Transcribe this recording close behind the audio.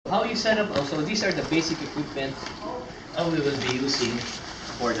how you set up also, these are the basic equipment we will be using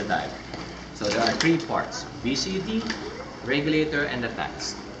for the dive. So there are three parts: BCD, regulator, and the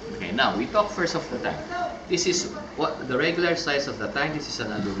tanks. Okay, now we talk first of the tank. This is what the regular size of the tank. This is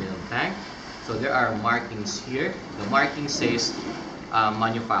an aluminum tank. So there are markings here. The marking says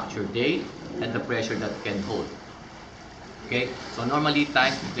manufacture date and the pressure that can hold. Okay, so normally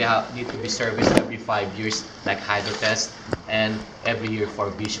tanks need to be serviced every 5 years, like hydro test, and every year for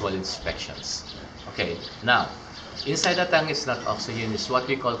visual inspections. Okay, now inside the tank is not oxygen, it's what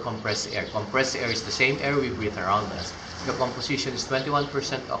we call compressed air. Compressed air is the same air we breathe around us. The composition is 21%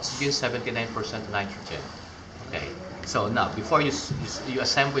 oxygen, 79% nitrogen. Okay, so now before you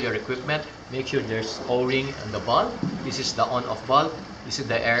assemble your equipment, make sure there's O-ring on the bulb. This is the on-off bulb. This is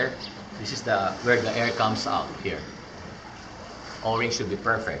the air. This is where the air comes out here. O-ring should be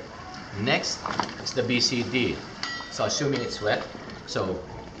perfect. Next is the BCD. So assuming it's wet, so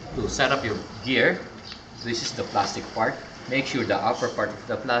to set up your gear, this is the plastic part. Make sure the upper part of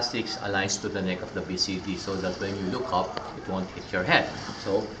the plastics aligns to the neck of the BCD so that when you look up, it won't hit your head.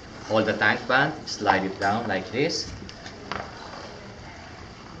 So hold the tank band, slide it down like this.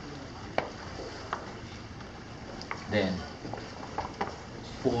 Then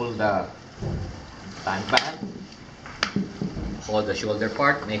pull the tank band. Hold the shoulder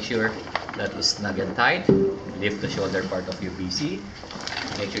part, make sure that is snug and tight. Lift the shoulder part of your BC.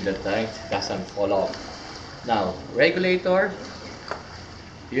 Make sure that tank doesn't fall off. Now, regulator,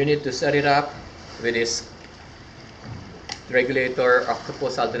 you need to set it up with this regulator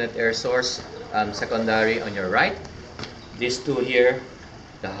octopus alternate air source secondary on your right. These two here,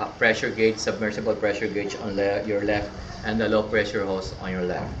 the pressure gauge, submersible pressure gauge on your left, and the low pressure hose on your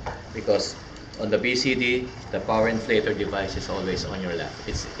left. Because on the BCD, the power inflator device is always on your left.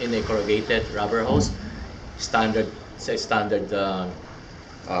 It's in a corrugated rubber hose, standard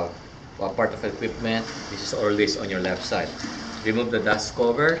part of equipment. This is always on your left side. Remove the dust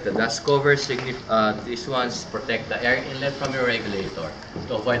cover. The dust cover, these ones protect the air inlet from your regulator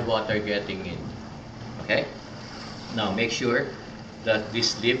to avoid water getting in. Okay? Now make sure that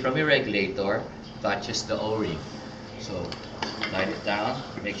this lip from your regulator touches the O-ring. So slide it down,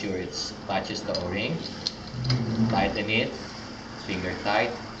 make sure it touches the O-ring, tighten it, finger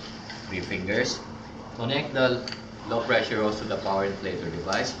tight, 3 fingers. Connect the low pressure hose to the power inflator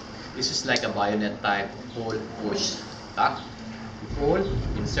device. This is like a bayonet type pull, push, tuck. You pull,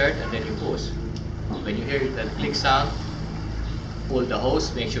 insert, and then you push. When you hear the click sound, pull the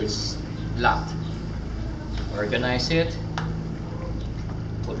hose, make sure it's locked. Organize it,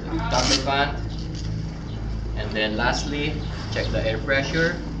 put the cover band, and then lastly, check the air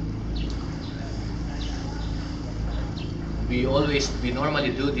pressure. We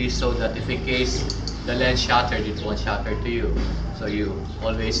normally do this so that if in case the lens shattered, it won't shatter to you. So you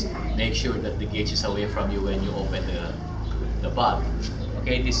always make sure that the gauge is away from you when you open the bulb.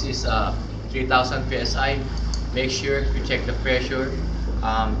 Okay, this is 3000 psi. Make sure you check the pressure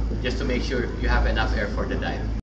just to make sure you have enough air for the dive.